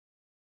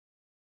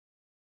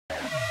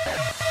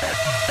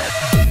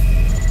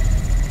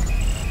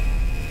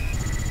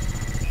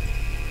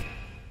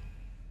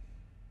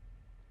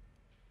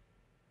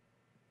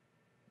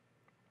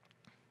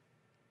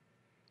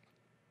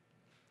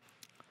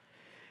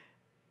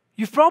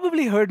You've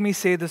probably heard me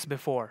say this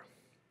before,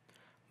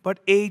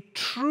 but a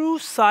true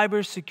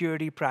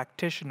cybersecurity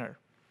practitioner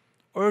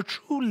or a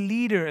true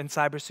leader in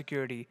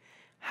cybersecurity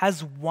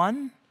has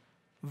one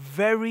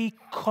very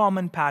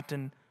common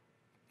pattern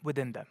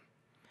within them.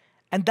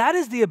 And that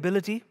is the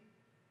ability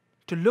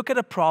to look at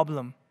a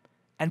problem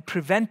and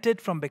prevent it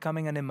from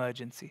becoming an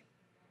emergency.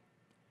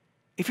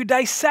 If you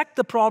dissect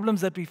the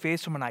problems that we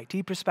face from an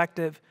IT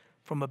perspective,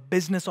 from a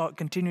business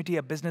continuity,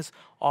 a business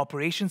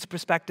operations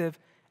perspective,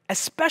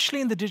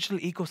 especially in the digital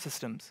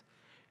ecosystems,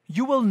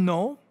 you will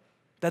know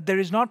that there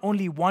is not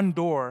only one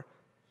door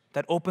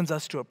that opens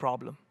us to a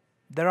problem.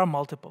 There are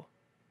multiple.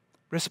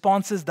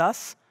 Responses,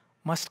 thus,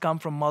 must come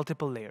from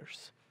multiple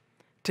layers.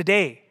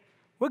 Today,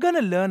 we're going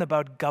to learn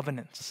about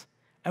governance,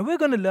 and we're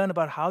going to learn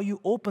about how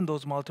you open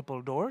those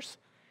multiple doors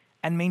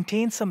and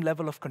maintain some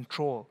level of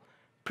control,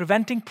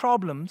 preventing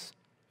problems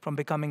from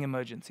becoming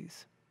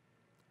emergencies.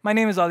 My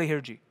name is Ali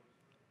Hirji.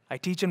 I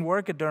teach and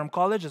work at Durham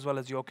College as well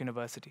as York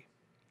University.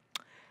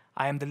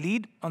 I am the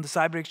lead on the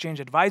SiberX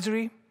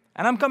Advisory,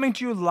 and I'm coming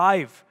to you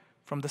live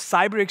from the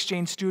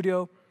SiberX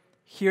studio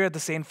here at the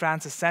St.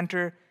 Francis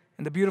Center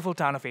in the beautiful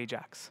town of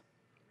Ajax.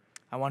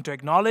 I want to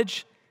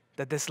acknowledge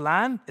that this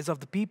land is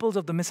of the peoples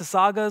of the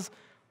Mississaugas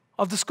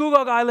of the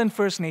Scugog Island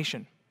First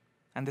Nation,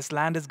 and this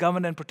land is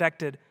governed and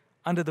protected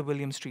under the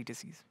Williams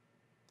Treaties.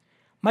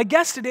 My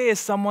guest today is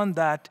someone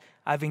that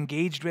I've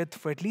engaged with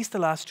for at least the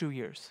last 2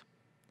 years,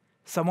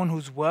 someone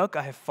whose work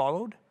I have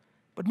followed,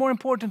 but more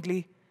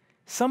importantly,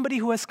 somebody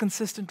who has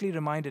consistently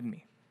reminded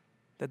me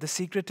that the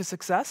secret to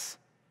success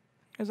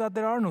is that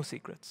there are no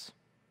secrets.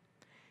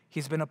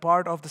 He's been a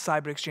part of the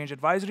SiberX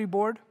Advisory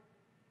Board,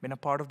 been a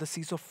part of the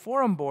CISO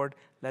Forum Board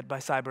led by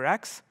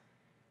SiberX,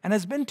 and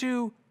has been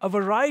to a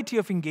variety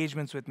of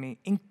engagements with me,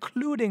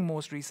 including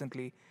most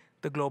recently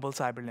the Global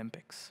Cyber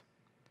Olympics.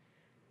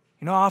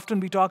 You know, often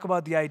we talk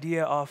about the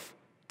idea of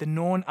the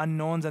known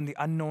unknowns and the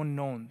unknown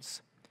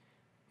knowns.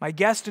 My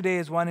guest today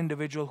is one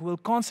individual who will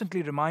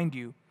constantly remind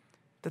you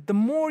that the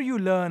more you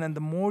learn and the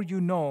more you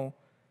know,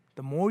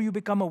 the more you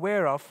become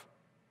aware of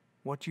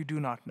what you do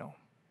not know.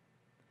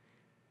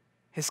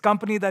 His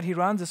company that he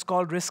runs is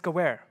called Risk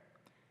Aware.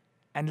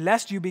 And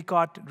lest you be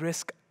caught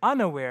risk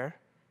unaware,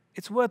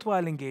 it's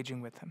worthwhile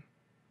engaging with him.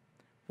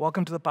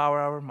 Welcome to the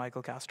Power Hour,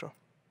 Michael Castro.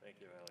 Thank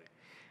you, Ali.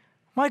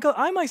 Michael,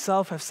 I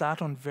myself have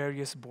sat on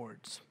various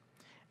boards,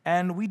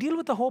 and we deal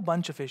with a whole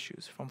bunch of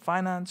issues, from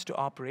finance to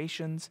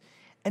operations,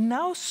 and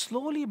now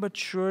slowly but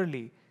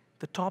surely,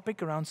 the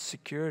topic around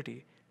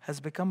security has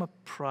become a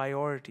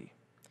priority.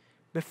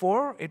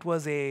 Before, it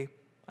was an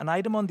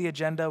item on the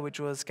agenda which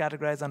was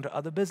categorized under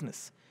other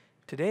business.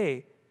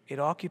 Today, it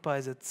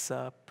occupies its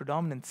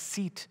predominant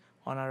seat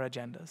on our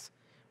agendas.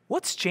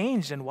 What's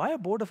changed, and why are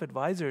board of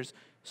advisors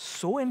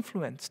so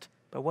influenced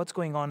by what's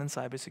going on in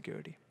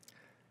cybersecurity?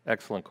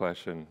 Excellent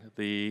question.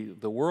 The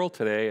world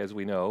today, as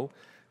we know,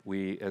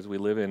 as we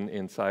live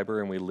in cyber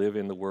and we live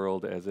in the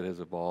world as it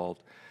has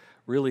evolved,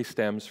 really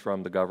stems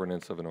from the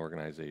governance of an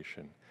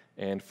organization.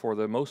 And for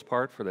the most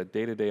part, for the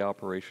day-to-day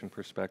operation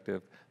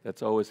perspective,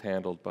 that's always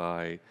handled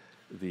by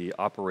the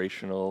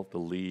operational, the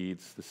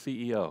leads, the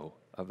CEO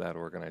of that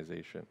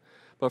organization.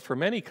 But for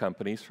many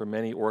companies, for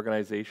many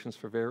organizations,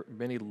 for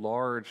many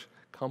large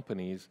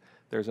companies,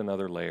 there's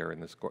another layer in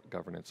this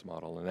governance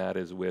model, and that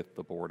is with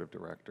the board of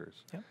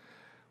directors. Yep.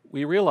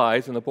 We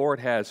realize, and the board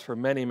has for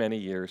many, many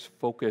years,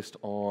 focused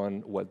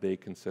on what they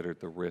considered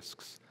the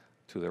risks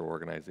to their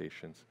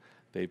organizations.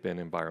 They've been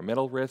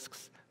environmental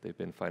risks, they've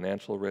been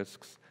financial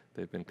risks,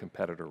 they've been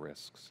competitor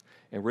risks.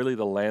 And really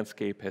the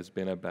landscape has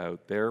been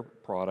about their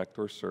product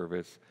or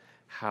service,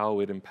 how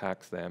it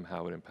impacts them,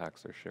 how it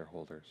impacts their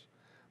shareholders.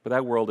 But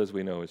that world, as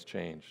we know, has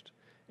changed.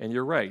 And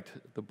you're right,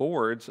 the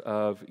boards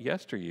of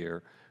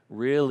yesteryear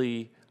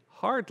really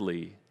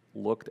hardly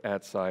looked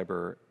at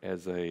cyber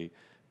as a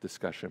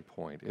discussion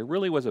point. It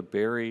really was a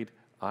buried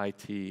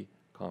IT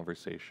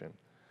conversation.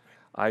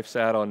 I've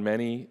sat on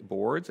many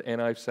boards,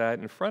 and I've sat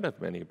in front of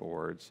many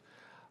boards,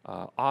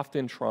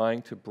 often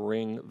trying to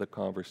bring the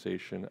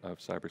conversation of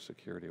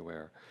cybersecurity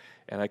aware.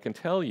 And I can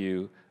tell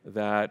you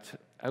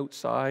that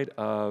outside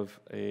of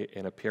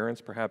an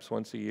appearance perhaps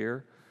once a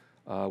year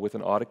with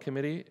an audit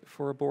committee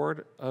for a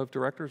board of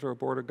directors or a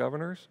board of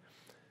governors,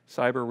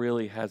 cyber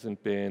really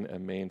hasn't been a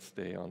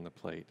mainstay on the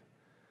plate.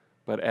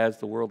 But as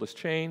the world has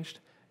changed,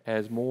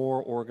 as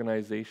more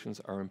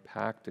organizations are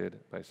impacted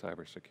by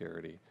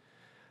cybersecurity,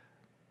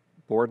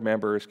 board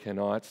members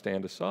cannot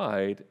stand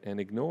aside and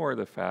ignore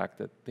the fact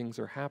that things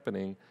are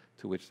happening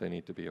to which they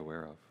need to be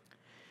aware of.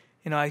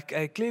 You know, I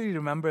clearly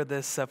remember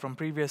this from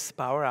previous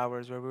Power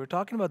Hours where we were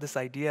talking about this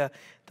idea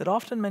that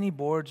often many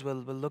boards will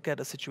look at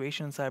a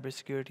situation in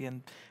cybersecurity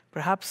and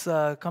perhaps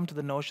come to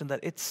the notion that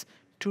it's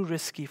too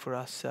risky for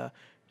us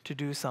to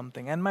do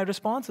something. And my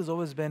response has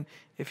always been,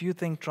 if you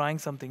think trying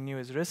something new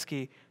is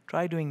risky,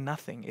 try doing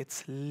nothing.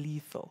 It's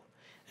lethal.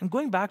 And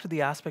going back to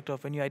the aspect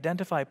of when you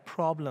identify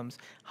problems,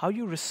 how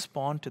you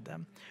respond to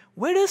them,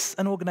 where does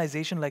an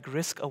organization like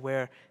Risk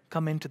Aware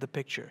come into the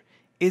picture?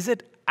 Is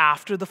it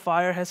after the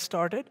fire has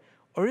started,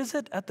 Or is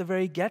it at the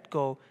very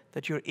get-go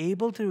that you're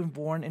able to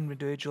warn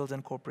individuals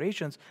and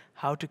corporations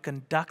how to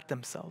conduct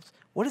themselves?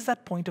 What is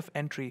that point of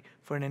entry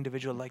for an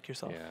individual like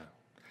yourself? Yeah.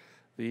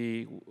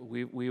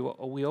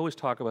 We always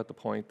talk about the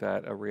point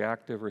that a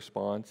reactive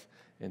response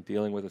in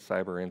dealing with a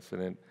cyber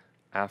incident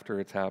after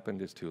it's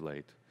happened is too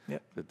late.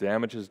 Yep. The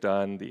damage is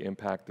done, the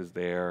impact is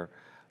there,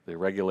 the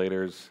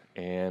regulators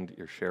and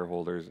your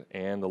shareholders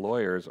and the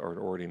lawyers are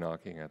already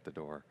knocking at the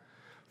door.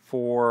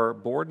 For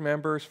board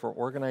members, for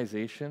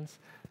organizations,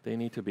 they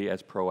need to be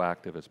as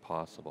proactive as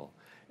possible.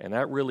 And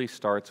that really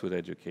starts with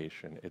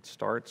education. It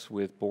starts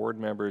with board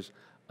members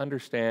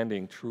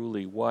understanding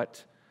truly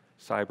what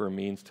cyber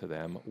means to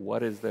them,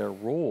 what is their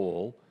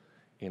role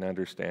in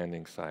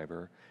understanding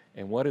cyber,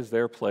 and what is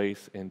their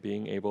place in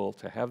being able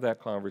to have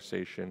that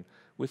conversation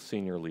with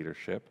senior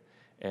leadership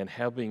and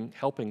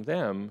helping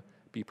them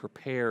be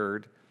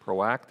prepared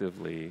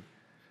proactively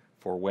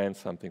for when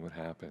something would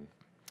happen.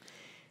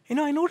 You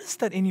know, I noticed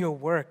that in your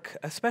work,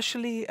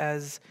 especially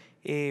as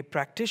a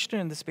practitioner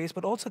in the space,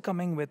 but also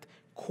coming with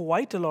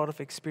quite a lot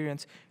of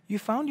experience, you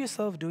found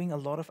yourself doing a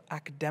lot of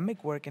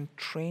academic work and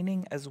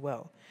training as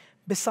well.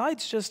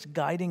 Besides just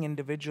guiding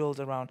individuals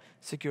around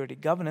security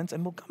governance,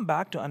 and we'll come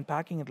back to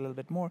unpacking it a little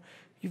bit more,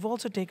 you've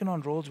also taken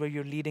on roles where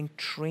you're leading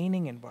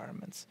training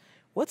environments.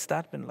 What's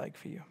that been like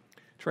for you?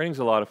 Training's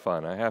a lot of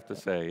fun, I have to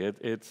say.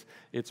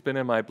 It's been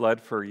in my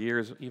blood for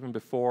years, even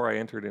before I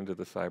entered into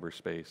the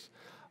cyberspace.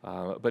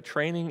 But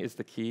training is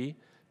the key.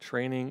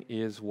 Training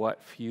is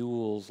what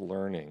fuels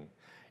learning.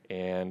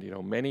 And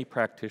many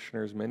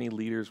practitioners, many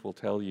leaders will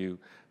tell you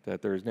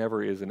that there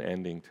never is an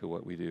ending to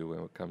what we do when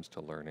it comes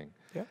to learning.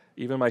 Yeah.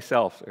 Even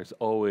myself, there's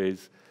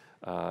always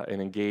an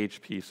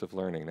engaged piece of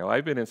learning. Now,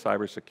 I've been in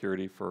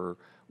cybersecurity for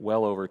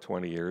well over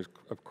 20 years,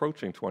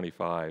 approaching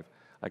 25.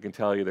 I can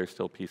tell you there's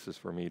still pieces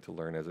for me to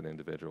learn as an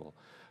individual.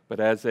 But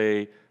as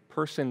a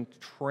person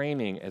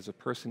training, as a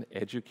person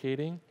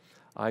educating,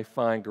 I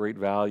find great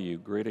value,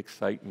 great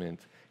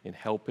excitement in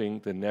helping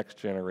the next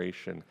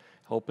generation,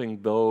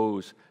 helping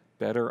those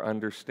better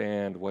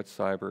understand what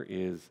cyber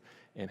is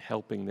and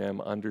helping them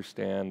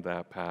understand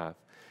that path.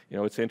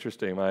 It's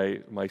interesting.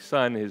 My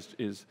son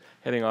is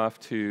heading off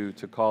to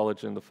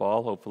college in the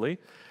fall, hopefully,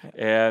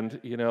 and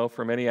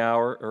for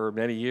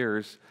many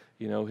years,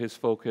 his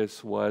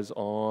focus was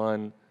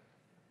on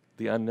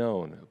the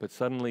unknown. But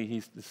suddenly,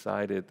 he's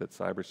decided that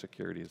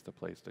cybersecurity is the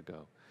place to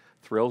go.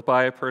 Thrilled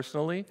by it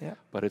personally,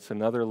 but it's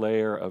another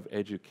layer of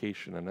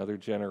education, another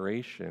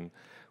generation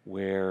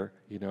where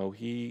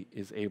he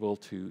is able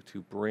to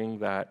bring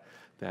that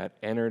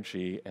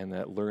energy and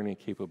that learning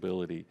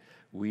capability.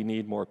 We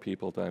need more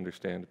people to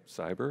understand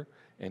cyber,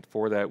 and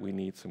for that we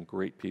need some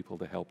great people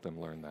to help them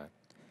learn that.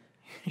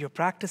 You're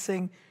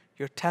practicing,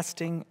 you're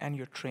testing, and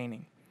you're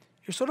training.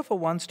 You're sort of a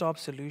one-stop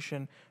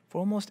solution for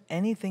almost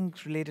anything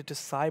related to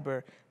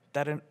cyber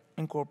that an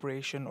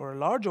incorporation or a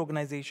large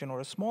organization or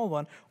a small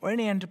one or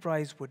any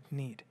enterprise would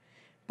need.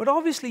 But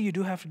obviously you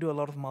do have to do a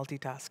lot of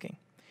multitasking.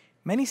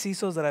 Many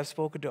CISOs that I've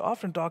spoken to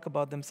often talk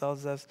about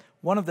themselves as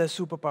one of their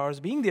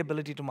superpowers being the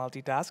ability to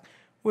multitask,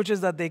 which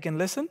is that they can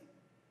listen,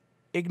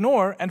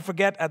 ignore, and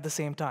forget at the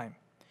same time.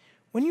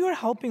 When you are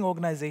helping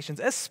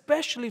organizations,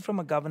 especially from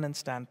a governance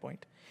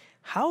standpoint,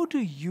 how do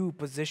you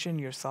position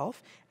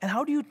yourself and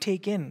how do you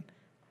take in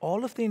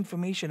all of the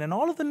information and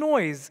all of the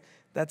noise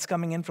that's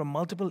coming in from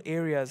multiple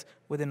areas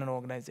within an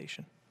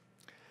organization?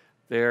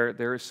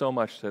 There is so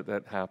much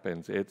that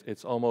happens.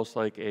 It's almost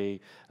like a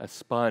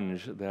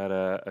sponge that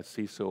a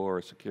CISO or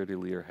a security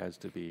leader has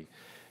to be.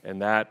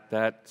 And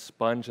that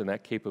sponge and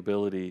that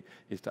capability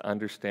is to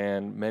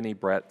understand many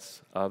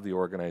breadths of the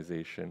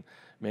organization,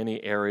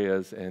 many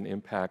areas and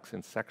impacts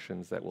and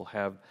sections that will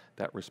have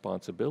that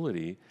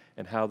responsibility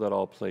and how that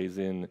all plays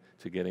in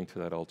to getting to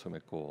that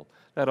ultimate goal.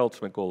 That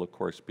ultimate goal, of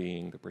course,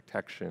 being the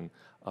protection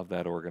of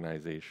that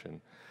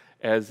organization.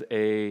 As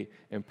a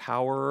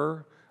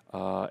empowerer,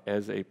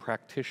 as a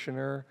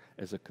practitioner,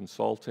 as a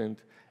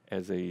consultant,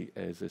 as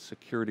a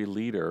security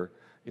leader,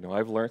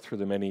 I've learned through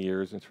the many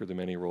years and through the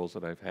many roles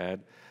that I've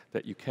had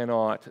that you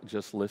cannot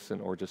just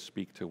listen or just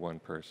speak to one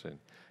person.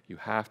 You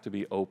have to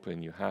be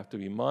open, you have to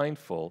be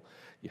mindful,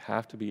 you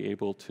have to be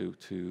able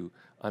to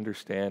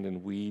understand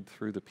and weed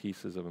through the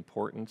pieces of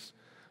importance,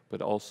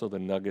 but also the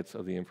nuggets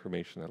of the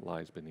information that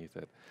lies beneath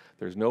it.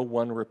 There's no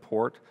one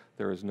report,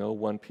 there is no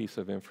one piece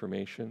of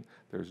information,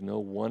 there's no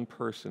one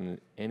person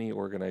in any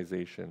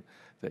organization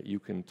that you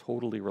can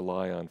totally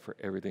rely on for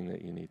everything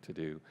that you need to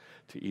do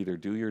to either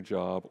do your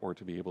job or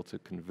to be able to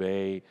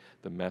convey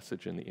the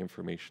message and the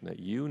information that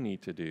you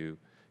need to do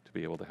to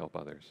be able to help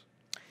others.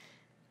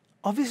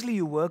 Obviously,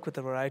 you work with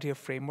a variety of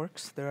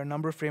frameworks. There are a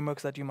number of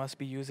frameworks that you must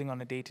be using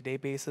on a day-to-day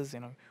basis.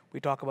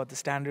 We talk about the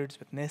standards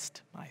with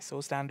NIST,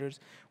 ISO standards,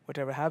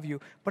 whatever have you.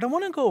 But I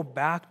want to go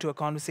back to a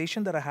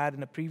conversation that I had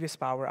in a previous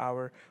Power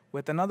Hour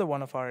with another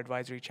one of our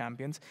advisory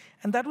champions,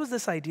 and that was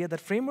this idea that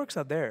frameworks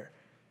are there,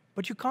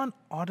 but you can't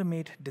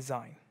automate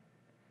design.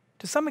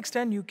 To some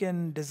extent, you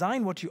can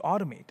design what you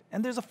automate,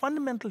 and there's a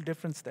fundamental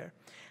difference there.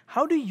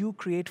 How do you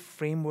create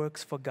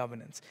frameworks for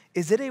governance?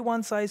 Is it a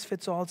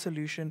one-size-fits-all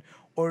solution,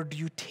 or do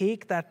you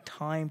take that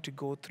time to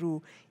go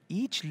through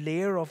each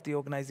layer of the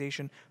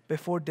organization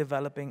before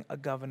developing a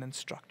governance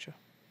structure?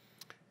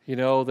 You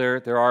know,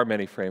 there are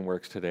many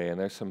frameworks today, and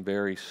there's some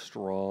very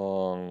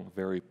strong,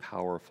 very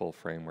powerful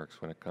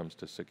frameworks when it comes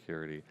to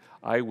security.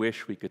 I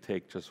wish we could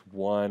take just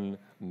one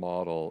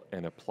model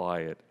and apply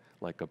it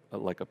like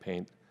a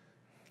paint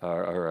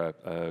or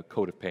a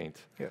coat of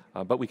paint,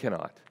 Yeah. But we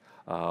cannot.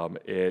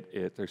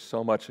 There's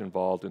so much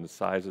involved in the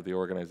size of the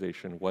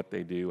organization, what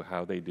they do,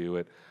 how they do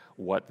it,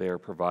 what they're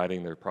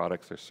providing, their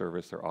products, their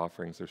service, their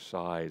offerings, their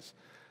size.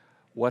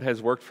 What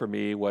has worked for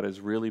me, what has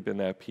really been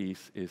that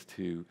piece, is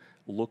to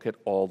look at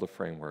all the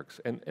frameworks.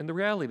 And the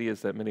reality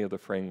is that many of the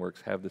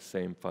frameworks have the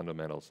same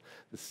fundamentals,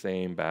 the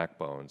same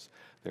backbones.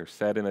 They're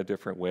said in a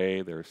different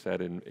way, they're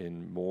said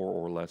in more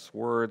or less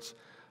words,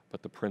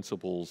 but the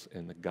principles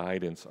and the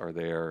guidance are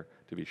there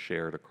to be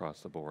shared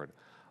across the board.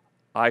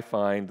 I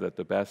find that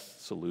the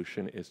best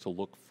solution is to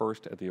look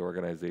first at the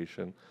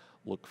organization,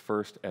 look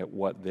first at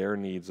what their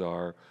needs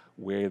are,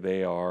 where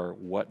they are,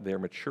 what their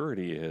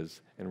maturity is,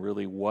 and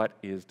really what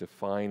is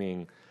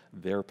defining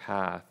their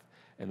path,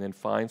 and then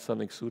find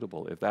something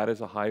suitable. If that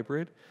is a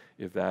hybrid,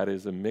 if that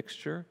is a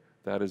mixture,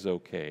 that is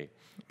okay.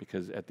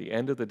 Because at the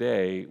end of the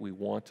day, we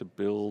want to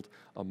build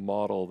a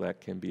model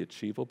that can be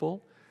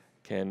achievable,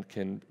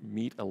 can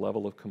meet a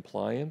level of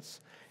compliance,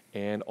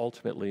 and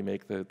ultimately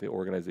make the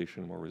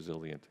organization more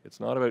resilient. It's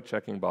not about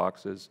checking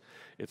boxes.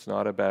 It's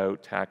not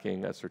about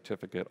tacking a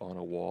certificate on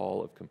a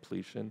wall of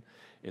completion.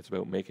 It's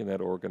about making that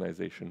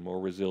organization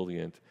more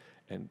resilient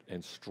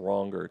and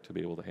stronger to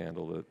be able to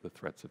handle the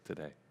threats of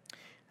today.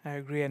 I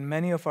agree, and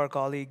many of our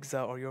colleagues,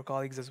 or your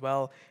colleagues as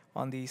well,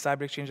 on the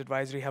Cyber Exchange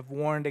Advisory have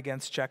warned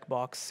against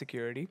checkbox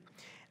security.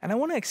 And I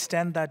want to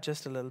extend that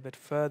just a little bit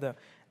further.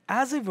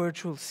 As a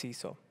virtual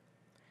CISO,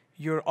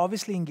 you're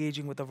obviously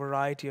engaging with a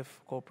variety of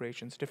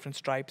corporations, different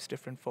stripes,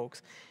 different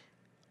folks.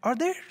 Are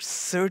there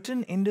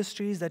certain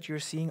industries that you're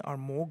seeing are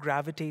more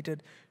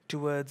gravitated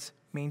towards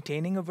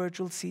maintaining a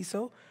virtual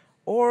CISO?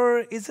 Or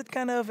is it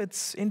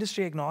it's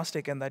industry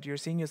agnostic and that you're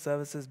seeing your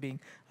services being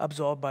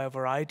absorbed by a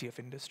variety of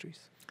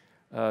industries?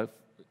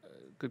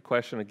 Good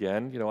question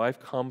again. You know, I've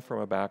come from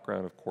a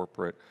background of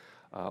corporate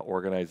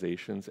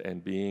organizations,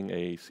 and being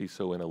a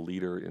CISO and a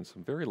leader in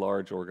some very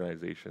large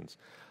organizations.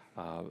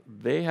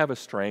 They have a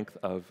strength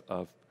of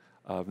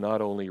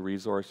not only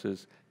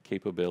resources,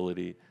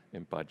 capability,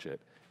 and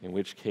budget, in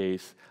which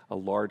case a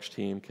large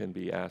team can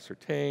be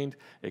ascertained,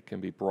 it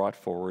can be brought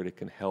forward, it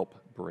can help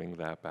bring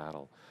that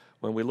battle.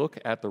 When we look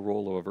at the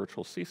role of a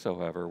virtual CISO,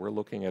 however, we're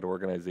looking at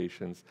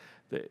organizations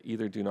that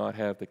either do not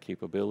have the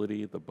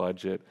capability, the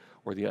budget,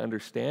 or the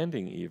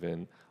understanding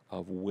even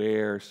of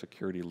where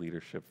security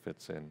leadership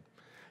fits in.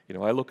 You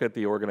know, I look at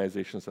the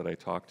organizations that I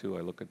talk to,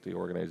 I look at the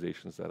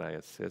organizations that I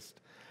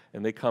assist,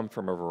 and they come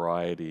from a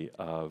variety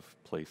of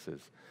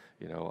places.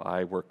 You know,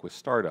 I work with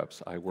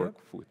startups, I work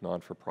with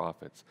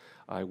non-for-profits,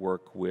 I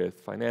work with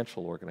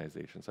financial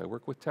organizations, I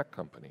work with tech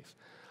companies.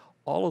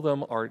 All of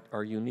them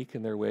are unique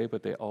in their way,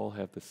 but they all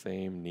have the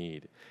same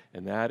need,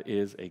 and that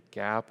is a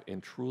gap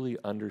in truly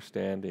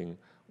understanding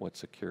what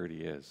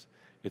security is.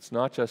 It's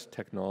not just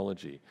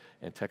technology,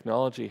 and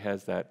technology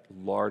has that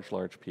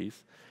large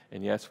piece,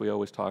 and yes, we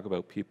always talk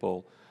about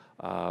people,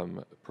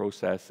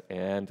 process,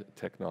 and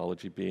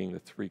technology being the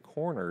three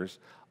corners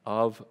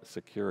of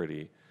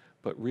security.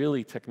 But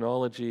really,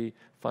 technology,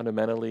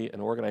 fundamentally,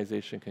 an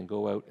organization can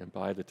go out and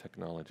buy the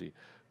technology.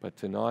 But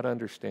to not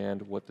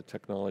understand what the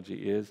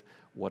technology is,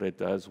 what it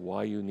does,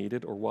 why you need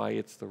it, or why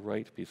it's the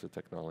right piece of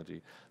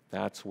technology,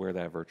 that's where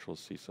that virtual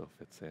CISO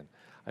fits in.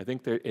 I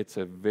think it's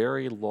a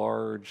very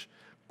large,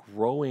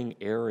 growing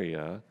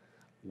area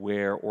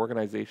where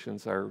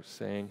organizations are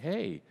saying,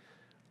 hey,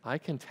 I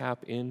can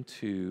tap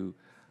into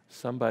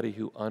somebody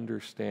who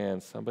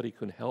understands, somebody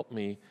who can help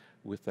me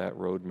with that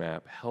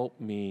roadmap, help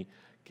me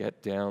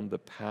get down the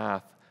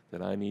path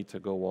that I need to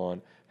go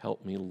on,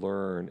 help me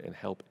learn and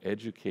help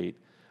educate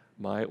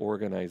my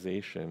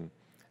organization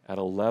at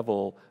a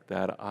level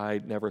that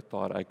I never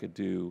thought I could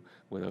do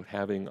without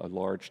having a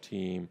large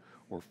team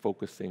or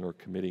focusing or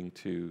committing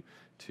to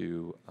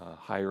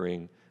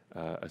hiring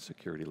a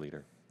security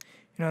leader.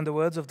 You know, in the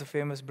words of the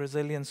famous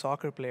Brazilian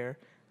soccer player,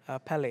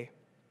 Pelé,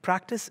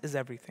 practice is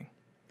everything.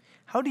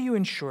 How do you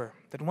ensure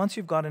that once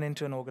you've gotten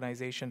into an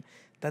organization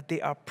that they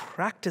are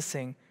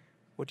practicing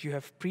what you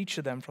have preached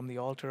to them from the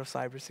altar of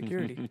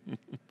cybersecurity?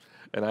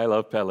 And I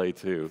love Pelé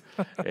too.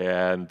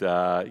 And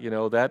you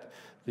know,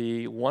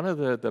 one of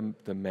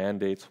the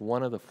mandates,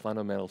 one of the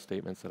fundamental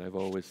statements that I've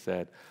always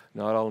said,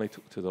 not only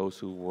to those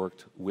who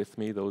worked with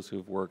me, those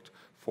who've worked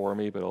for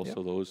me, but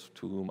also those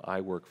to whom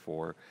I work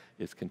for,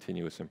 is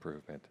continuous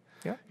improvement.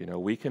 Yeah. You know,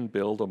 we can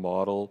build a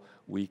model,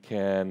 we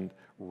can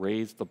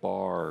raise the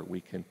bar, we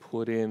can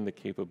put in the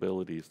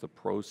capabilities, the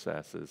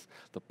processes,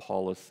 the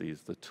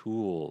policies, the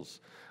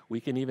tools.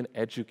 We can even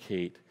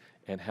educate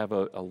and have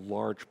a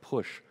large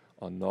push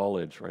on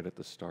knowledge right at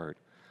the start.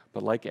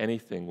 But like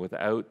anything,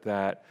 without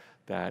that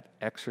that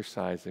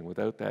exercising,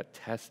 without that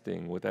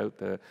testing, without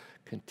the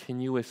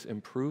continuous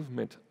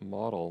improvement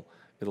model,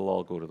 it'll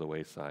all go to the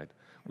wayside.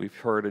 We've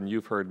heard, and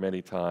you've heard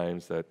many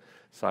times, that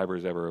cyber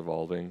is ever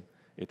evolving.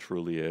 It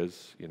truly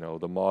is. You know,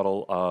 the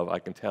model of, I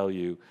can tell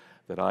you,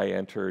 that I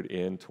entered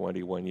in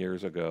 21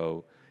 years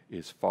ago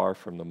is far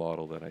from the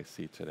model that I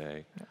see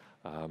today.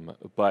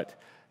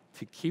 But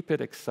to keep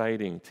it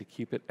exciting, to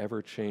keep it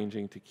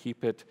ever-changing,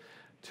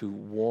 to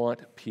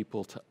want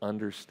people to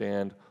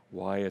understand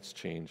why it's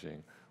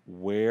changing,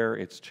 where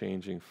it's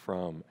changing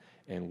from,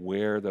 and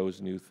where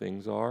those new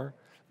things are,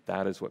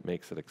 that is what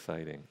makes it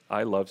exciting.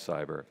 I love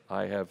cyber.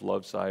 I have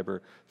loved cyber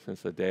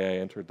since the day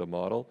I entered the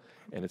model,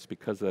 and it's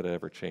because of that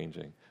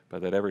ever-changing.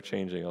 But that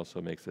ever-changing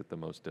also makes it the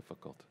most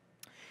difficult.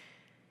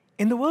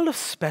 In the world of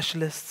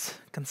specialists,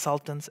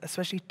 consultants,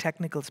 especially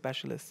technical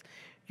specialists,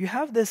 you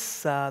have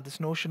this, this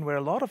notion where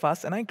a lot of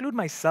us, and I include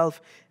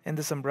myself in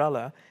this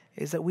umbrella,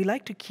 is that we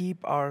like to keep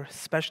our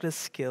specialist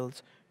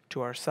skills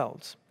to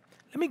ourselves.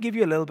 Let me give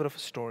you a little bit of a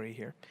story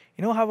here.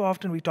 You know how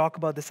often we talk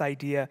about this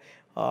idea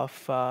of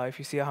if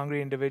you see a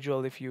hungry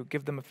individual, if you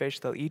give them a fish,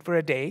 they'll eat for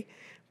a day.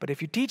 But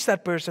if you teach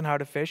that person how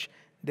to fish,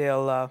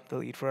 they'll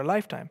eat for a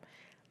lifetime.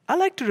 I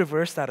like to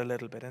reverse that a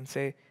little bit and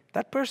say,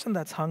 that person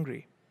that's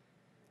hungry,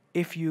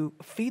 if you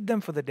feed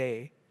them for the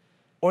day,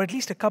 or at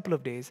least a couple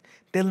of days,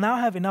 they'll now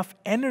have enough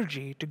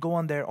energy to go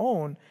on their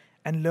own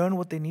and learn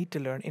what they need to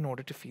learn in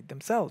order to feed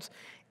themselves.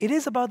 It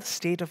is about the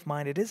state of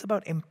mind. It is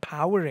about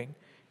empowering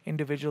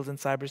individuals in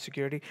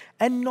cybersecurity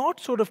and not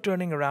sort of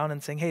turning around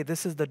and saying, hey,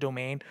 this is the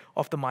domain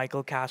of the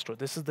Michael Castro.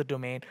 This is the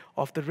domain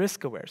of the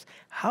risk-awares.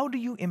 How do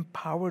you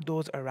empower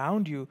those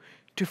around you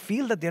to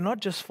feel that they're not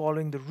just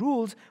following the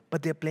rules,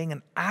 but they're playing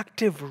an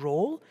active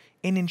role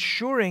in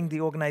ensuring the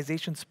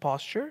organization's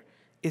posture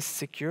is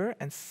secure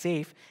and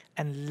safe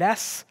and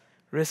less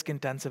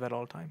risk-intensive at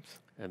all times?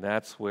 And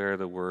that's where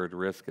the word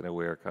risk and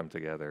aware come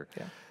together.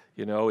 Yeah.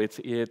 You know, it's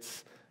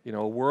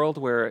a world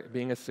where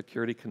being a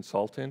security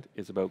consultant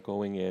is about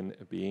going in,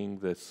 being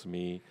the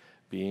SME,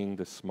 being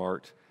the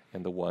smart,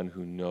 and the one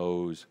who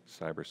knows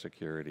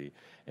cybersecurity,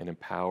 and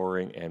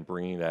empowering and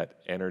bringing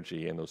that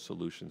energy and those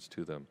solutions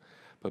to them.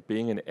 But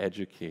being an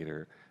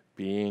educator,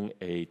 being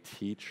a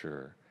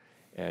teacher,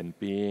 and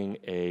being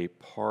a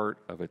part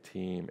of a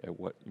team at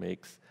what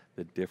makes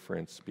the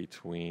difference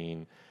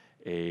between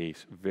a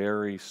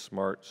very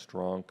smart,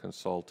 strong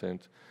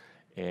consultant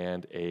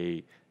and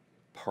a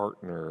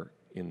partner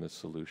in the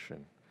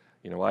solution.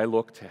 You know, I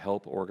look to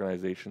help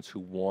organizations who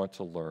want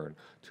to learn,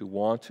 to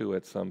want to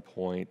at some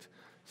point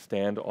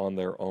stand on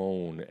their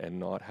own and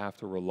not have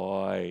to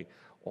rely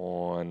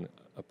on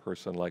a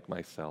person like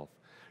myself.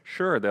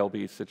 Sure, there'll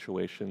be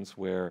situations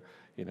where,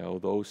 you know,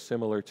 those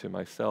similar to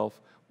myself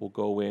will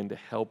go in to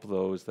help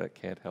those that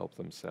can't help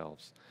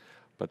themselves.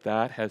 But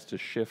that has to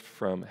shift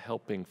from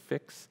helping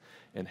fix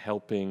and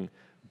helping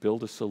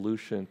build a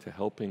solution to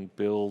helping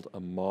build a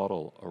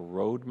model, a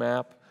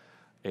roadmap,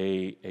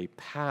 a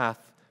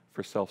path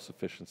for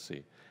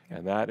self-sufficiency.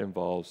 And that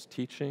involves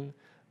teaching,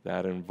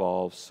 that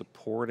involves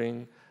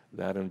supporting,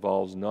 that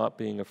involves not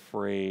being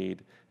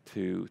afraid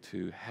to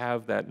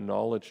have that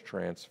knowledge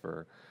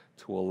transfer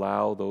to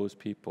allow those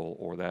people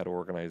or that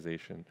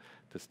organization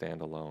to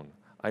stand alone.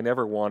 I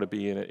never want to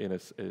be in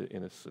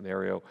a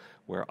scenario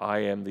where I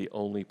am the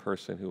only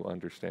person who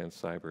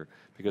understands cyber,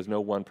 because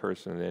no one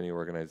person in any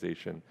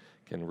organization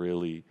can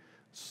really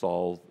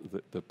solve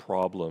the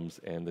problems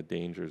and the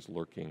dangers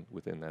lurking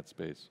within that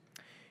space.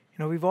 You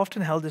know, we've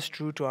often held this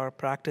true to our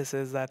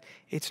practices, that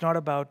it's not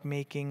about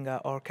making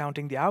or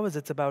counting the hours,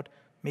 it's about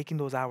making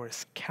those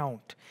hours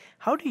count.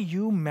 How do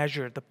you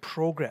measure the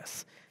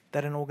progress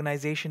that an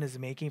organization is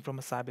making from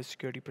a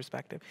cybersecurity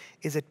perspective?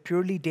 Is it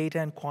purely data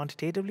and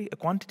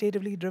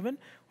quantitatively driven,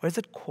 or is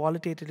it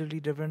qualitatively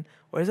driven,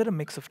 or is it a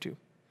mix of two?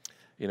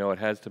 You know, it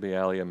has to be,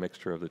 Ali, a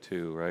mixture of the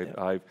two, right?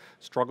 Yeah. I've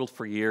struggled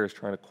for years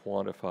trying to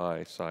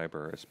quantify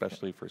cyber,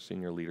 especially for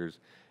senior leaders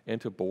and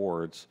to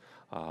boards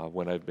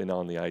when I've been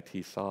on the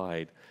IT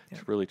side,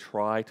 to really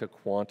try to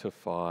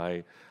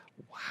quantify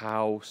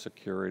how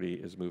security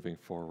is moving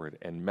forward.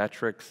 And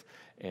metrics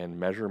and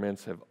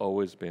measurements have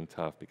always been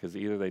tough, because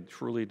either they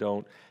truly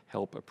don't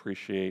help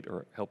appreciate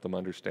or help them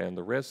understand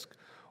the risk,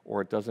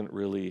 or it doesn't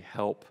really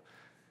help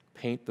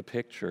paint the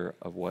picture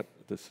of what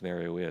the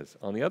scenario is.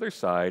 On the other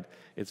side,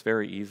 it's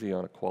very easy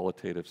on a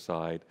qualitative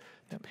side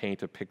to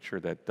paint a picture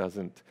that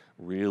doesn't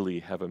really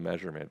have a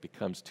measurement. It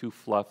becomes too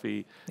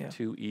fluffy,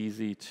 too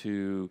easy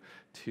to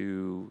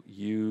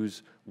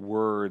use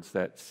words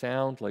that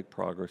sound like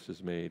progress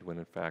is made when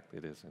in fact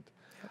it isn't.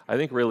 I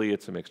think really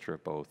it's a mixture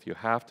of both. You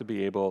have to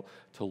be able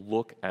to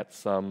look at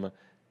some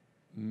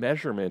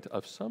measurement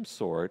of some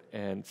sort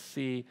and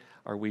see,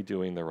 are we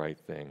doing the right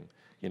thing?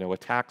 You know,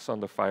 attacks on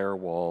the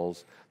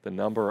firewalls, the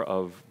number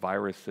of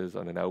viruses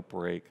on an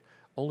outbreak,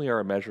 only are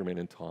a measurement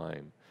in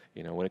time.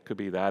 You know, when it could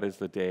be that is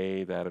the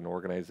day that an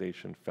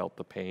organization felt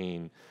the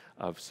pain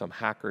of some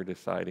hacker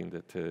deciding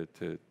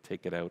to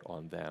take it out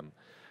on them.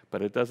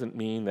 But it doesn't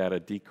mean that a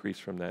decrease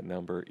from that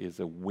number is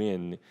a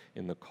win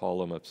in the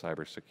column of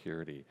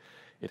cybersecurity.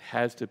 It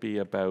has to be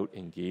about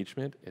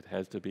engagement. It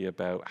has to be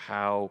about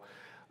how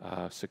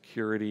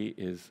security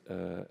is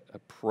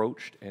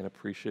approached and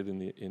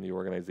appreciated in the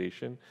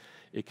organization.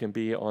 It can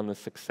be on the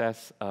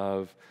success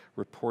of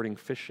reporting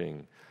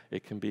phishing.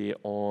 It can be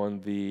on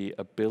the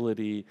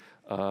ability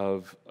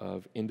of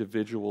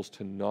individuals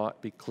to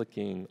not be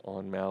clicking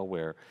on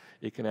malware.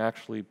 It can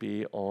actually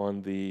be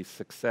on the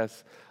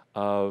success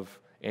of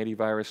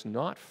antivirus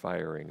not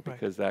firing,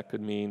 because that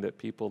could mean that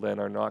people then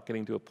are not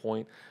getting to a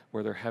point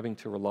where they're having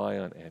to rely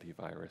on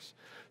antivirus.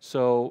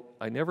 So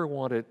I never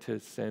wanted to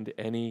send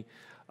any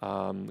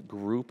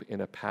group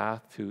in a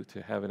path to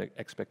have an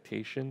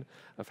expectation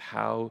of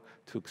how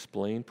to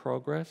explain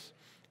progress.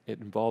 It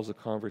involves a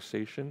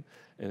conversation,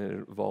 and it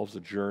involves a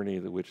journey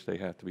that which they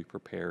have to be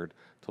prepared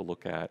to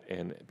look at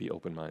and be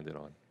open-minded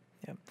on.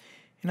 Yeah.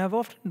 I've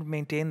often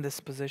maintained this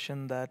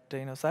position that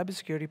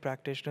cybersecurity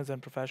practitioners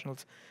and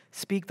professionals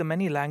speak the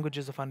many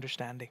languages of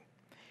understanding.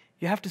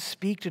 You have to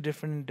speak to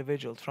different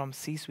individuals from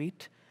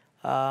C-suite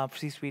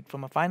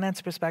from a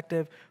finance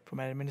perspective, from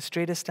an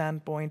administrative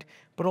standpoint,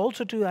 but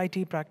also to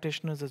IT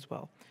practitioners as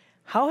well.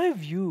 How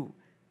have you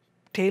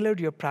tailored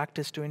your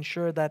practice to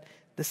ensure that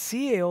the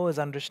CAO is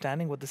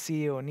understanding what the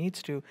CEO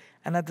needs to,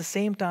 and at the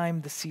same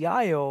time, the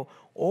CIO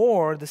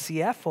or the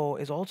CFO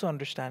is also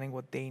understanding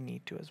what they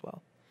need to as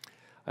well?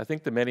 I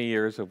think the many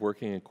years of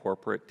working in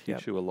corporate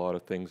teach you a lot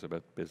of things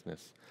about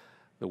business.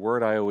 The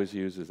word I always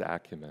use is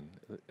acumen.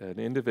 An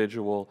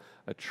individual,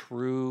 a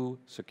true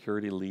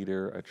security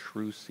leader, a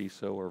true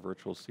CISO or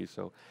virtual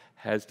CISO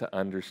has to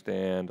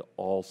understand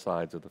all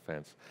sides of the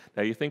fence.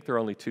 Now, you think there are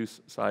only two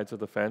sides of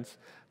the fence,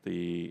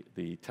 the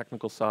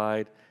technical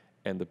side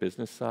and the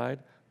business side,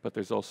 but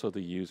there's also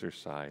the user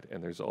side,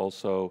 and there's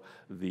also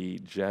the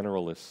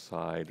generalist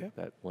side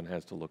that one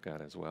has to look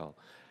at as well.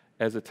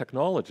 As a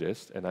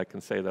technologist, and I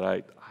can say that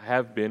I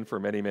have been for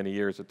many, many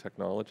years a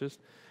technologist,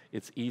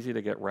 it's easy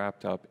to get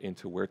wrapped up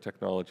into where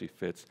technology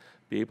fits,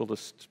 be able to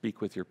speak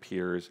with your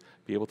peers,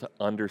 be able to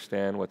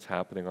understand what's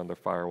happening on the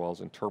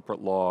firewalls,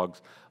 interpret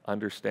logs,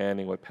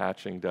 understanding what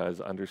patching does,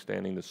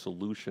 understanding the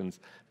solutions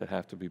that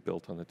have to be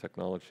built on the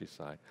technology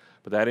side.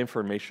 But that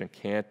information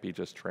can't be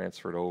just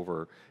transferred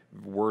over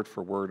word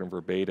for word and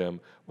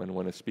verbatim when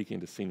one is speaking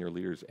to senior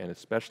leaders, and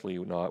especially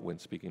not when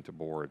speaking to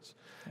boards.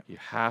 You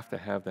have to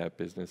have that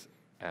business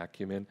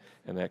acumen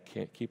and that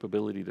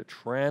capability to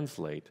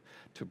translate,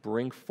 to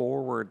bring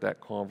forward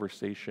that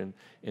conversation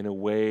in a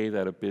way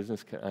that a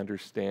business can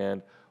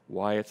understand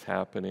why it's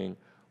happening,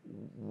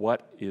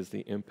 what is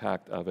the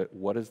impact of it,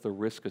 what is the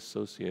risk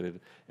associated,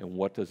 and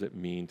what does it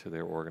mean to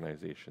their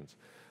organizations.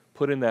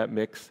 Put in that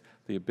mix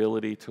the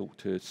ability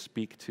to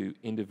speak to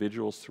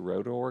individuals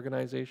throughout an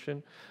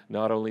organization,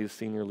 not only the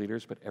senior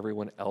leaders, but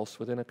everyone else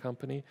within a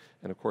company,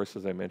 and of course,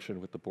 as I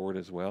mentioned, with the board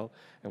as well.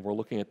 And we're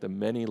looking at the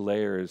many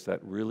layers that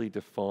really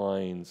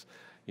defines,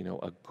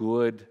 a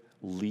good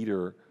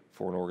leader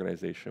for an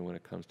organization when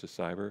it comes to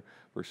cyber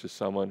versus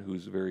someone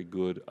who's very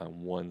good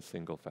on one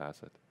single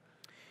facet.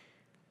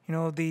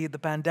 The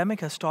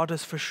pandemic has taught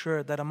us for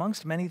sure that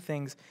amongst many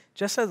things,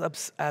 just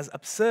as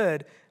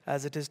absurd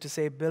as it is to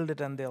say, build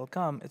it and they'll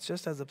come, it's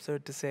just as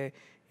absurd to say,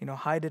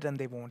 hide it and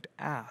they won't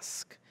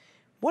ask.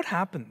 What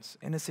happens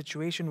in a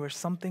situation where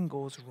something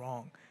goes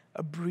wrong?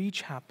 A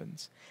breach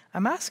happens.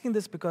 I'm asking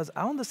this because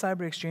out in the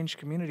cyber exchange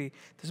community,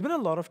 there's been a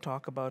lot of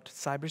talk about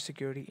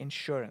cybersecurity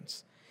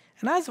insurance.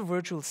 And as a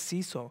virtual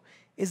CISO,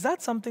 is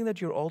that something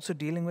that you're also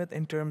dealing with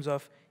in terms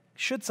of,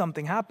 should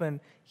something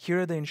happen,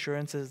 here are the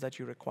insurances that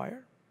you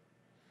require?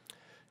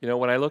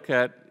 When I look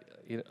at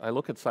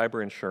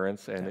cyber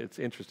insurance, and it's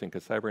interesting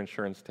because cyber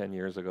insurance 10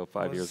 years ago,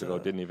 5 years ago,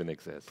 didn't even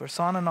exist.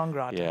 Persona non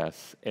grata.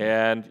 Yes,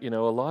 and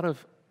a lot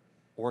of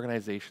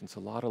organizations,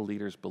 a lot of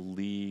leaders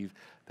believe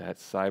that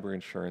cyber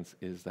insurance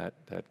is that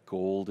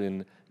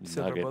golden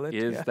nugget,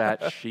 bullet,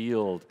 that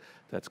shield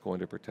that's going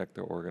to protect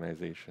their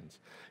organizations.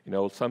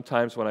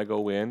 Sometimes when I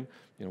go in,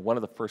 one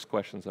of the first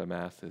questions I'm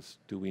asked is,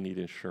 do we need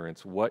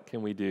insurance? What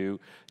can we do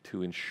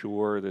to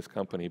insure this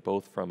company,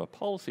 both from a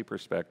policy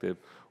perspective,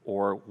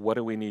 or what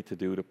do we need to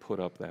do to put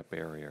up that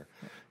barrier?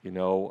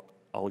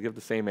 I'll give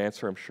the same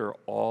answer. I'm sure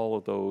all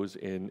of those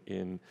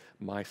in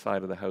my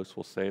side of the house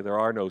will say there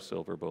are no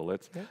silver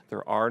bullets. Yeah.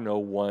 There are no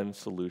one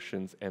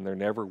solutions, and there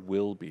never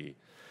will be.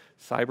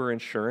 Cyber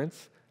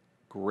insurance,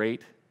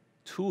 great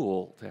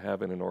tool to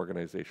have in an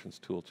organization's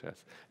tool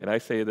chest. And I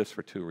say this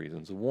for two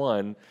reasons.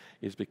 One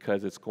is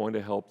because it's going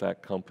to help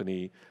that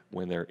company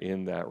when they're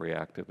in that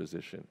reactive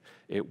position.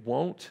 It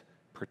won't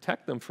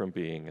protect them from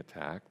being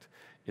attacked.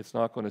 It's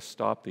not going to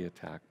stop the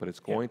attack, but it's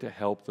going to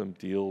help them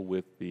deal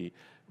with the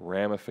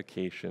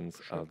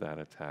ramifications of that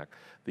attack,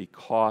 the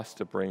cost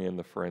to bring in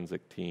the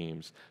forensic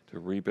teams, to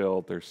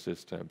rebuild their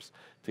systems,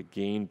 to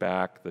gain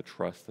back the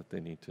trust that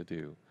they need to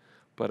do.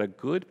 But a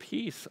good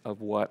piece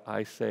of what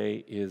I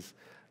say is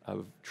a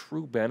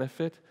true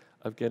benefit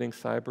of getting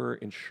cyber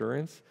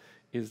insurance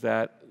is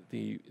that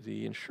the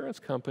insurance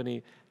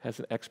company has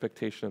an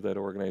expectation of that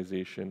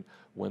organization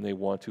when they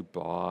want to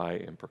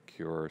buy and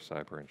procure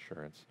cyber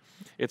insurance.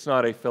 It's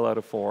not a fill out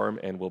a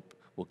form and we'll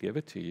give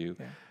it to you.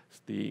 Yeah.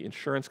 The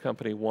insurance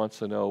company wants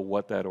to know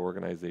what that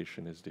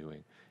organization is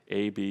doing.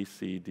 A, B,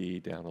 C, D,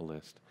 down the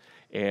list.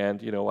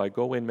 And I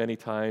go in many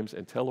times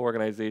and tell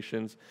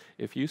organizations,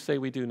 if you say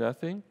we do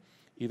nothing,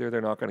 either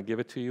they're not going to give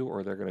it to you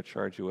or they're going to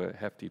charge you a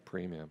hefty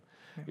premium.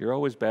 Yeah. You're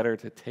always better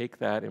to take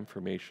that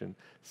information,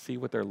 see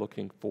what they're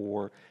looking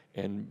for,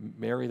 and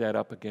marry that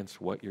up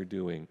against what you're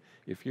doing.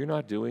 If you're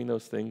not doing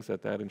those things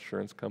that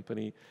insurance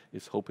company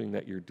is hoping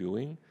that you're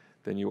doing,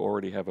 then you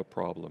already have a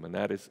problem. And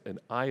that is an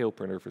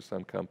eye-opener for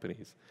some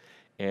companies.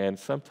 And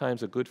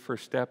sometimes a good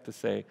first step to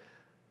say,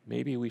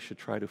 maybe we should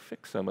try to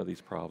fix some of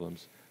these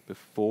problems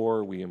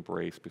before we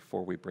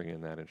bring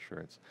in that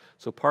insurance.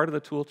 So part of the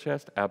tool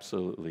chest,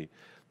 absolutely.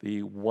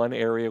 The one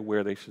area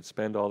where they should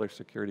spend all their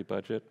security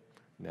budget,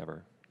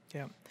 never.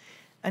 Yeah.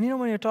 And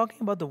when you're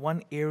talking about the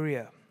one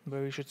area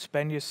where you should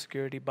spend your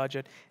security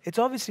budget, it's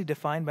obviously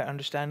defined by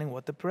understanding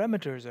what the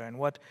parameters are and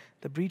what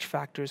the breach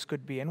factors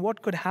could be and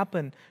what could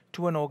happen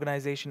to an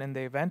organization in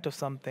the event of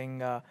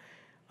something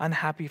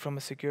unhappy from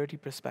a security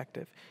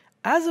perspective.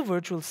 As a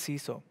virtual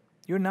CISO,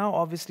 you're now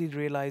obviously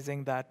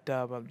realizing that,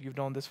 well, you've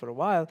known this for a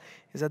while,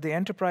 is that the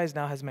enterprise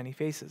now has many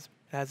faces.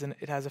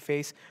 It has a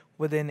face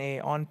within a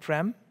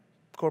on-prem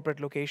corporate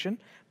location,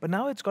 but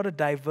now it's got a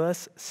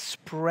diverse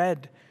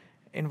spread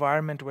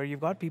environment where you've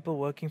got people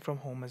working from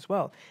home as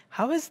well.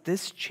 How has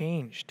this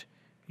changed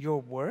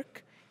your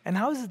work, and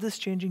how is this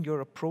changing your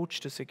approach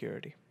to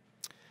security?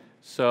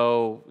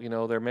 So,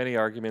 there are many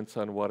arguments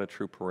on what a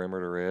true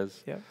perimeter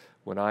is. Yeah.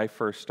 When I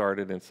first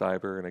started in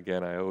cyber, and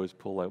again, I always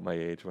pull out my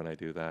age when I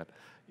do that,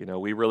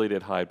 we really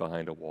did hide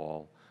behind a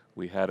wall.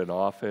 We had an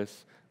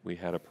office, we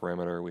had a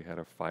perimeter, we had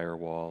a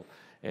firewall,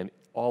 and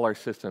all our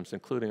systems,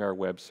 including our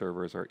web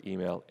servers, our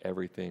email,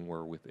 everything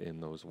were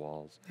within those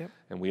walls. Yep.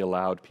 And we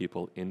allowed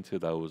people through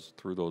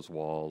those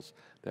walls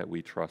that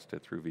we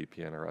trusted through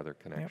VPN or other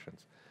connections.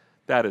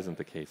 Yep. That isn't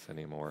the case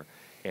anymore.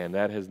 And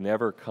that has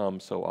never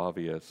come so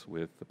obvious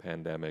with the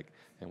pandemic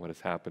and what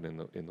has happened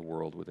in the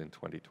world within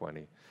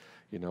 2020.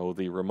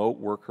 The remote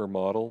worker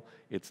model,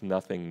 it's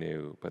nothing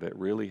new, but it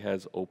really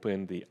has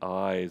opened the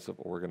eyes of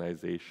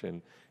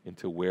organization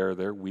into where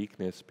their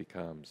weakness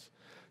becomes.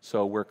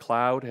 So where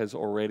cloud has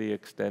already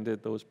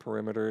extended those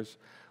perimeters,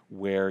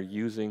 where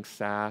using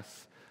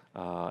SaaS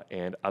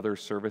and other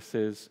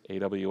services,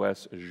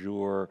 AWS,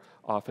 Azure,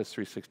 Office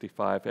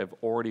 365, have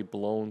already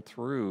blown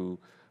through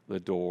the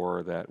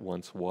door that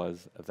once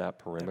was that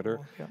perimeter.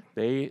 Yeah.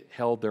 They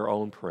held their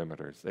own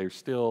perimeters. They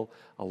still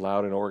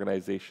allowed an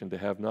organization to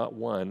have not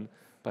one,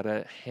 but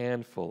a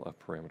handful of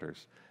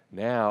perimeters.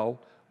 Now,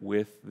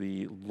 with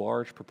the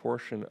large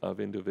proportion of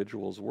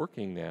individuals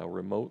working now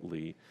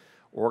remotely,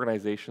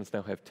 organizations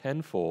now have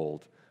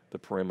tenfold the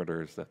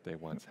perimeters that they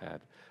once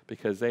had,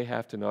 because they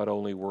have to not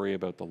only worry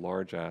about the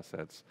large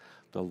assets,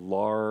 the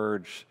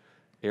large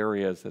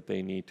areas that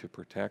they need to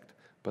protect,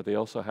 but they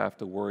also have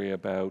to worry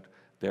about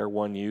their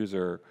one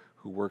user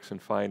who works in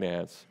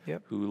finance,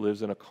 Yep. who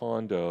lives in a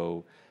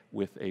condo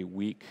with a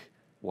weak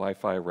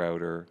Wi-Fi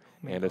router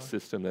and a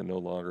system that no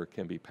longer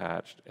can be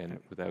patched and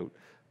without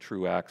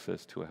true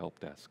access to a help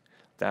desk.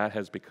 That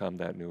has become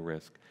that new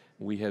risk.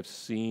 We have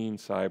seen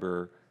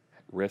cyber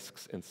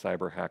risks and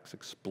cyber hacks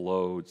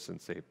explode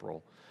since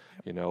April.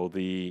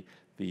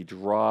 The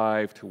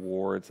drive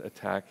towards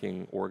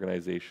attacking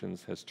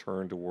organizations has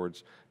turned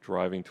towards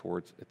driving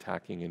towards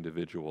attacking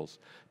individuals,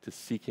 to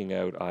seeking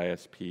out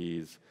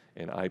ISPs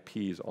and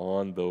IPs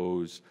on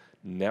those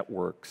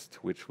networks to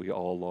which we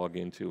all log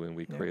into, and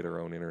we create our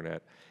own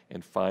internet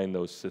and find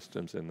those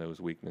systems and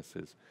those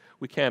weaknesses.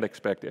 We can't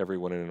expect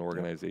everyone in an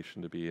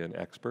organization to be an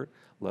expert,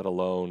 let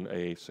alone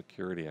a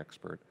security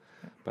expert.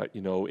 But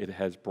it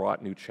has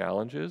brought new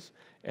challenges,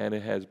 and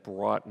it has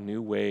brought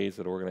new ways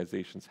that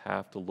organizations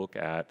have to look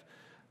at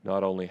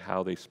not only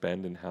how they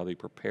spend and how they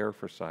prepare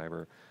for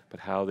cyber, but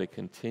how they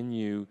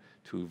continue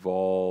to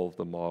evolve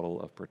the model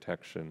of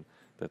protection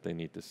that they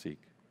need to seek.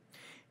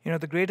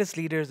 The greatest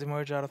leaders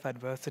emerge out of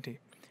adversity.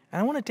 And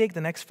I want to take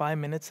the next 5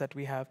 minutes that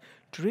we have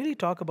to really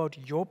talk about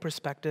your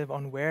perspective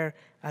on where,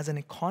 as an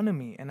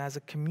economy and as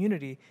a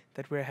community,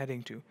 that we're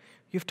heading to.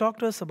 You've talked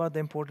to us about the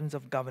importance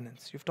of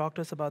governance. You've talked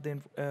to us about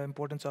the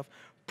importance of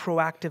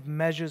proactive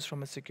measures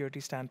from a security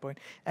standpoint.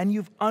 And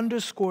you've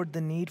underscored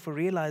the need for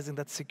realizing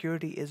that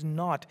security is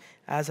not,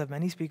 as have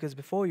many speakers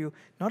before you,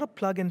 not a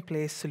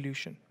plug-and-play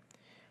solution.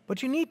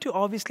 But you need to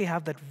obviously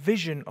have that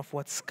vision of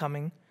what's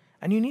coming,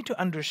 and you need to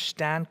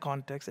understand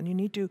context, and you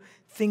need to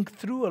think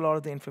through a lot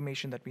of the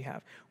information that we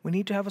have. We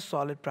need to have a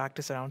solid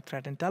practice around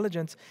threat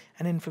intelligence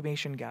and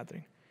information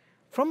gathering.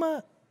 From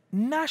a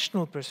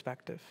national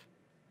perspective,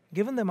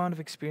 given the amount of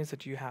experience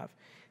that you have,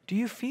 do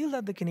you feel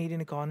that the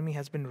Canadian economy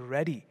has been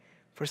ready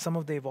for some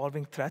of the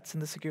evolving threats in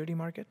the security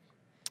market?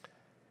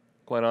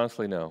 Quite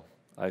honestly, no.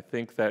 I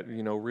think that,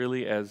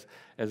 really as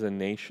a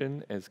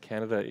nation, as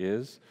Canada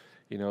is,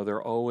 there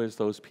are always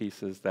those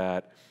pieces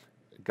that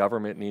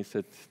government needs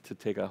to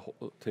take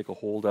a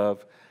hold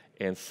of,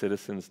 and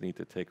citizens need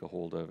to take a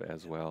hold of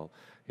as well.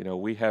 You know,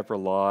 we have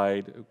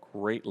relied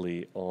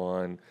greatly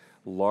on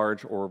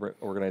large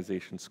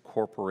organizations,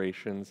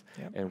 corporations,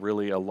 and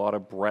really a lot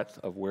of breadth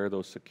of where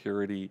those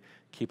security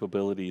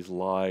capabilities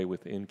lie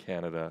within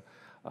Canada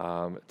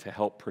to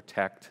help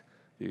protect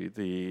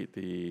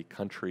the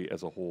country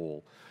as a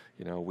whole.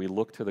 You know, we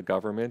look to the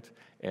government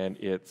and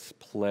its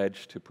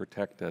pledge to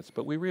protect us,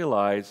 but we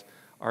realize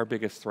our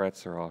biggest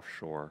threats are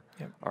offshore.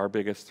 Our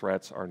biggest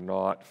threats are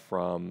not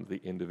from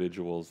the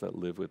individuals that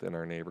live within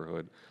our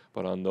neighborhood,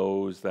 but on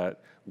those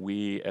that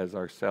we as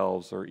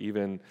ourselves or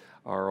even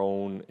our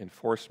own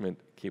enforcement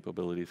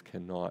capabilities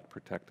cannot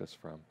protect us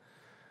from.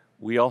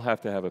 We all have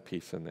to have a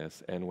piece in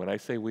this, and when I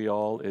say we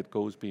all, it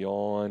goes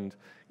beyond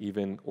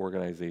even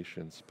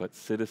organizations, but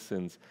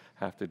citizens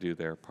have to do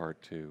their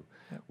part too.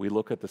 We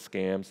look at the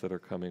scams that are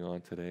coming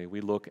on today.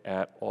 We look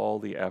at all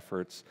the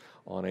efforts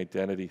on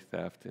identity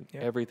theft and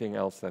everything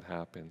else that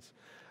happens.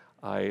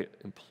 I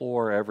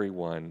implore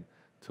everyone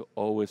to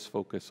always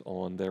focus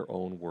on their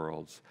own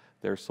worlds,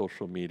 their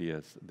social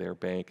medias, their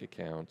bank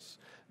accounts,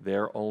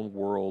 their own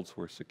worlds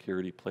where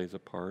security plays a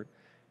part,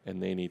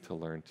 and they need to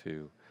learn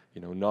too.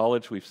 You know,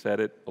 knowledge, we've said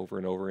it over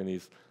and over in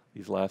these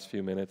last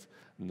few minutes,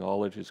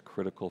 knowledge is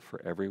critical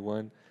for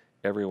everyone.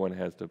 Everyone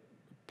has the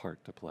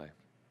part to play.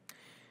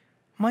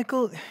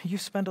 Michael,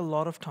 you've spent a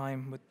lot of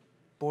time with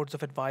boards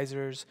of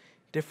advisors,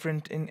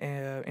 different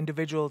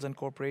individuals and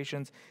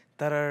corporations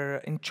that are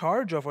in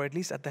charge of, or at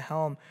least at the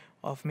helm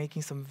of,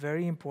 making some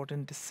very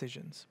important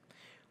decisions.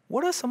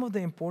 What are some of the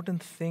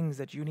important things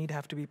that you need to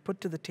have to be put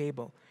to the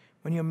table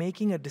when you're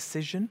making a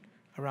decision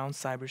around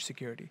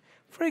cybersecurity?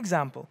 For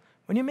example,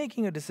 when you're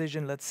making a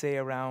decision, let's say,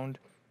 around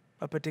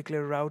a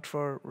particular route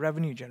for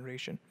revenue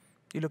generation,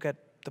 you look at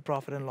the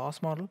profit and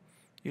loss model,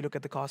 you look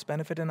at the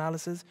cost-benefit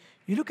analysis,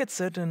 you look at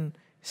certain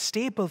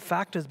staple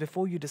factors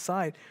before you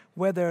decide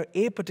whether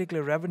a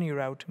particular revenue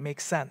route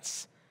makes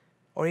sense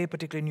or a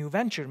particular new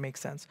venture makes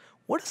sense.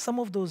 What are some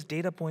of those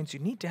data points you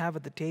need to have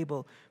at the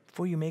table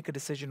before you make a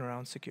decision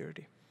around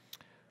security?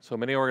 So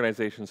many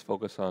organizations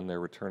focus on their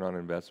return on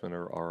investment,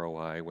 or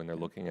ROI, when they're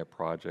looking at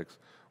projects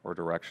or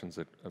directions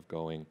of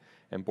going.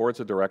 And boards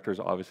of directors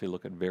obviously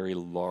look at very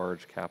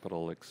large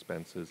capital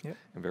expenses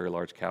and very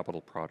large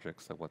capital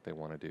projects of what they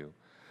want to do.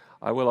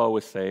 I will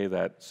always say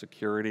that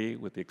security,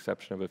 with the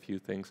exception of a few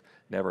things,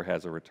 never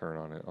has a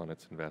return on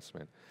its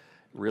investment.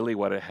 Really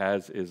what it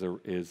has is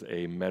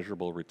a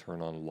measurable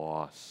return on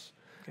loss,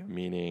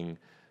 meaning,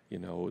 you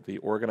know, the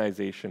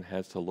organization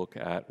has to look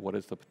at what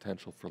is the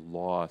potential for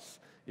loss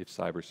if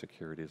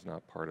cybersecurity is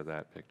not part of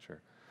that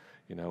picture.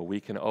 You know, we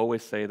can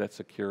always say that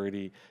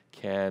security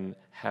can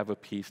have a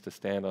piece to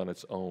stand on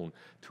its own,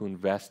 to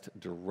invest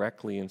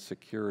directly in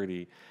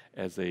security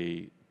as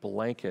a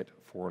blanket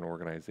for an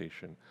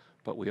organization.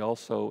 But we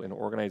also, in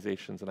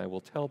organizations, and I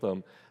will tell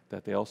them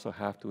that they also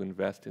have to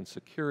invest in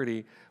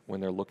security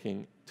when they're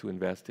looking to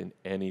invest in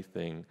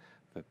anything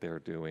that they're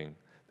doing.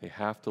 They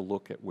have to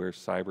look at where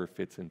cyber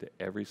fits into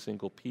every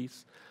single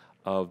piece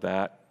of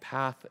that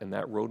path and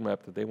that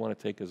roadmap that they want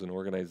to take as an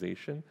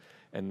organization,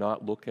 and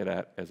not look at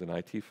it as an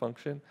IT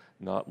function,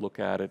 not look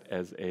at it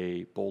as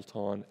a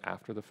bolt-on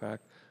after the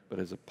fact, but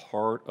as a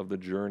part of the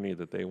journey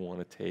that they want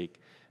to take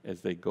as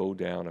they go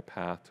down a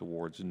path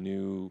towards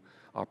new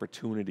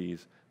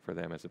opportunities for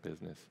them as a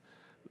business.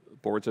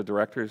 Boards of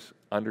directors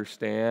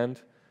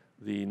understand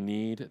the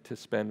need to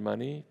spend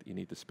money. You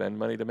need to spend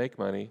money to make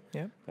money.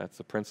 That's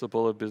the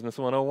principle of Business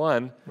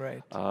 101.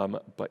 Right.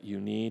 But you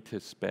need to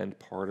spend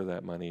part of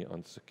that money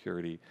on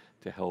security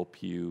to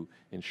help you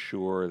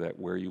ensure that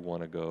where you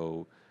want to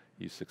go,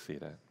 you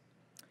succeed at.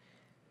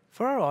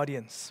 For our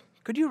audience,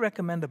 could you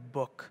recommend a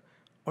book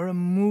or a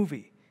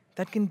movie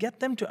that can get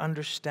them to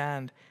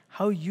understand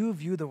how you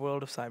view the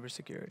world of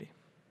cybersecurity?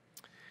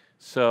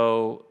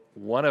 So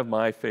one of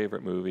my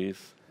favorite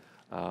movies,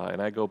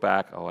 and I go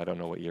back, I don't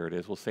know what year it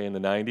is, we'll say in the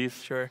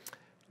 90s. Sure.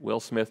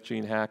 Will Smith,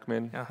 Gene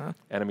Hackman,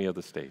 Enemy of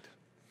the State.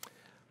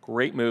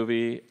 Great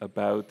movie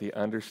about the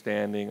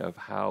understanding of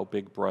how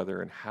Big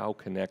Brother and how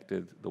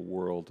connected the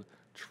world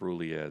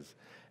truly is.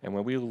 And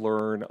when we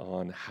learn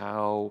on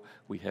how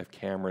we have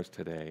cameras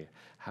today,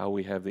 how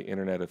we have the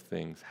Internet of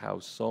Things, how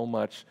so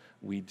much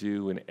we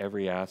do in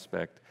every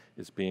aspect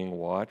is being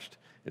watched,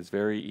 it's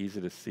very easy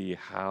to see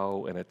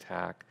how an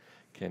attack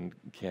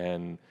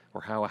can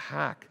or how a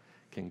hack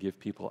can give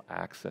people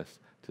access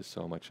to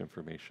so much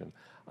information.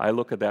 I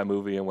look at that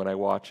movie, and when I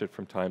watch it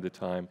from time to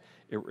time,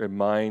 it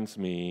reminds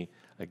me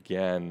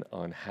again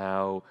on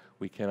how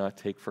we cannot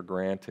take for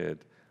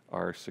granted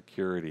our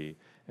security,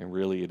 and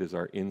really it is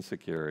our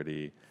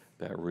insecurity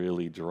that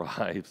really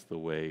drives the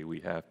way we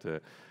have to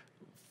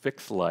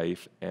fix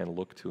life and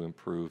look to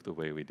improve the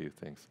way we do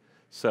things.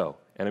 So,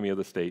 Enemy of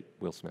the State,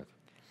 Will Smith.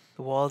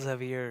 The walls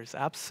have ears,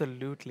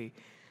 absolutely.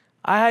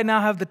 I now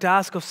have the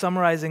task of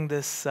summarizing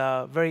this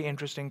very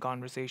interesting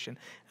conversation,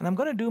 and I'm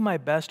going to do my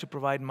best to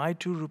provide my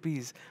 2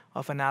 rupees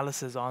of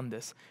analysis on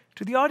this.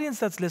 To the audience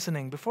that's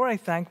listening, before I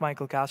thank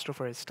Michael Castro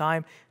for his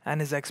time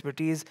and his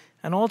expertise,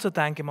 and also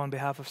thank him on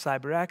behalf of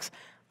SiberX,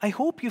 I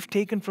hope you've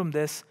taken from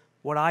this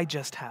what I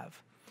just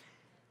have.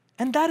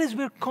 And that is,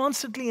 we're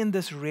constantly in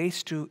this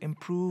race to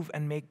improve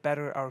and make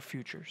better our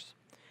futures.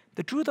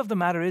 The truth of the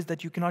matter is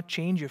that you cannot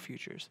change your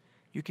futures.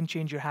 You can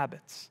change your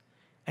habits.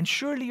 And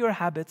surely your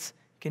habits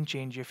can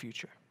change your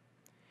future.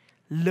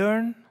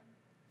 Learn,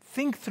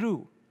 think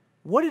through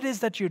what it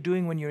is that you're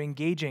doing when you're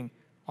engaging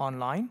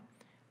online,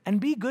 and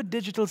be good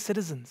digital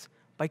citizens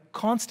by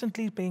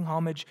constantly paying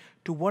homage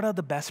to what are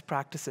the best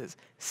practices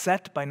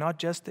set by not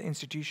just the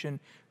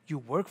institution you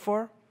work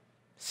for,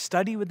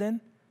 study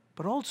within,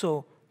 but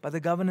also by the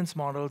governance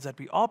models that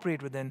we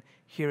operate within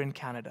here in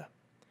Canada.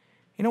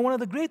 You know, one of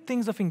the great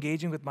things of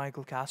engaging with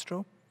Michael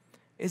Castro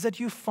is that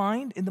you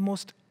find in the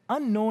most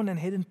unknown and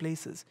hidden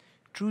places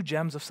true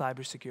gems of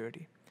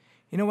cybersecurity.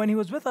 You know, when he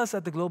was with us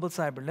at the Global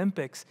Cyber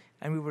Olympics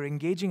and we were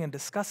engaging and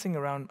discussing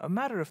around a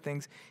matter of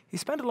things, he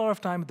spent a lot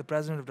of time with the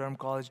president of Durham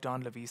College,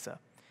 Don Lavisa.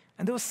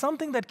 And there was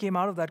something that came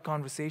out of that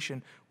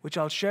conversation which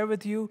I'll share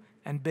with you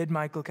and bid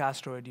Michael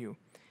Castro adieu.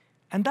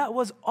 And that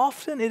was,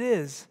 often it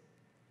is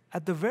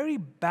at the very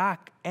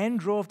back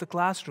end row of the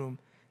classroom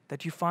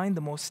that you find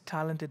the most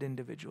talented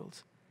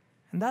individuals.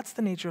 And that's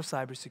the nature of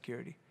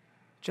cybersecurity.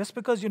 Just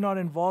because you're not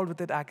involved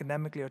with it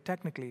academically or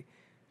technically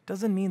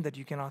doesn't mean that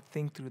you cannot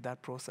think through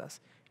that process.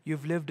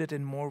 You've lived it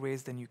in more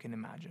ways than you can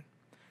imagine.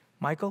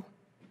 Michael,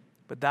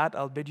 with that,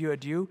 I'll bid you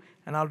adieu,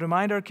 and I'll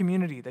remind our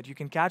community that you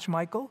can catch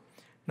Michael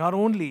not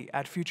only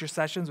at future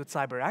sessions with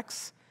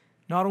SiberX,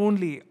 not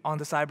only on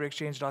the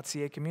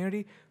cyberexchange.ca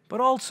community, but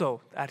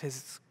also at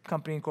his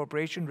company and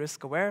corporation,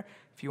 Risk Aware.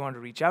 If you want to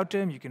reach out to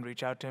him, you can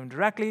reach out to him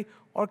directly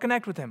or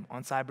connect with him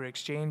on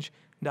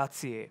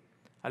cyberexchange.ca.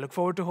 I look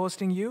forward to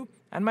hosting you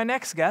and my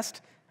next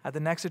guest at the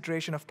next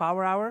iteration of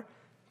Power Hour.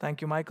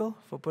 Thank you, Michael,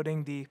 for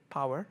putting the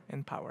power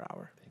in Power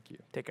Hour. Thank you.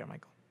 Take care,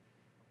 Michael.